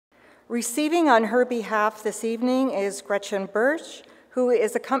Receiving on her behalf this evening is Gretchen Birch, who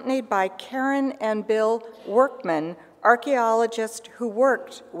is accompanied by Karen and Bill Workman, archaeologists who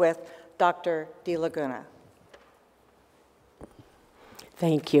worked with Dr. de Laguna.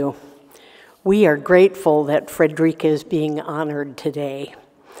 Thank you. We are grateful that Frederica is being honored today.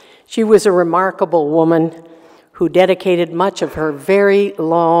 She was a remarkable woman who dedicated much of her very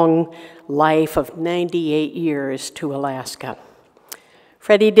long life of 98 years to Alaska.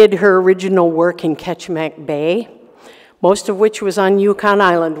 Freddie did her original work in Ketchimak Bay, most of which was on Yukon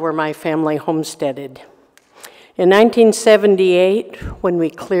Island where my family homesteaded. In 1978, when we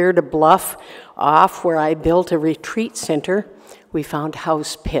cleared a bluff off where I built a retreat center, we found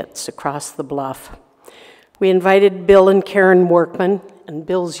house pits across the bluff. We invited Bill and Karen Workman and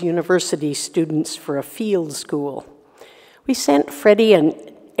Bill's university students for a field school. We sent Freddie an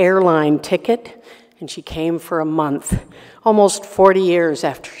airline ticket, and she came for a month, almost 40 years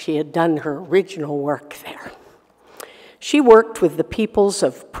after she had done her original work there. She worked with the peoples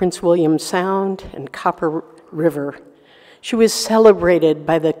of Prince William Sound and Copper River. She was celebrated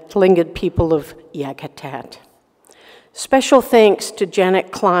by the Tlingit people of Yakutat. Special thanks to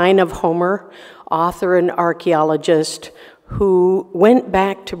Janet Klein of Homer, author and archaeologist, who went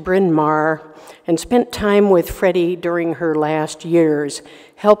back to Bryn Mawr and spent time with Freddie during her last years,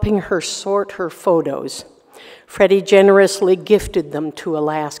 helping her sort her photos. Freddie generously gifted them to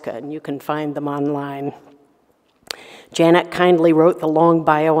Alaska, and you can find them online. Janet kindly wrote the long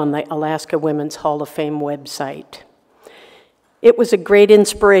bio on the Alaska Women's Hall of Fame website. It was a great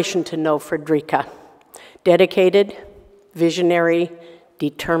inspiration to know Frederica, dedicated, visionary,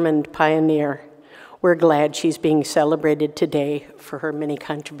 determined pioneer. We're glad she's being celebrated today for her many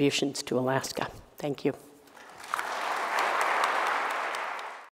contributions to Alaska. Thank you.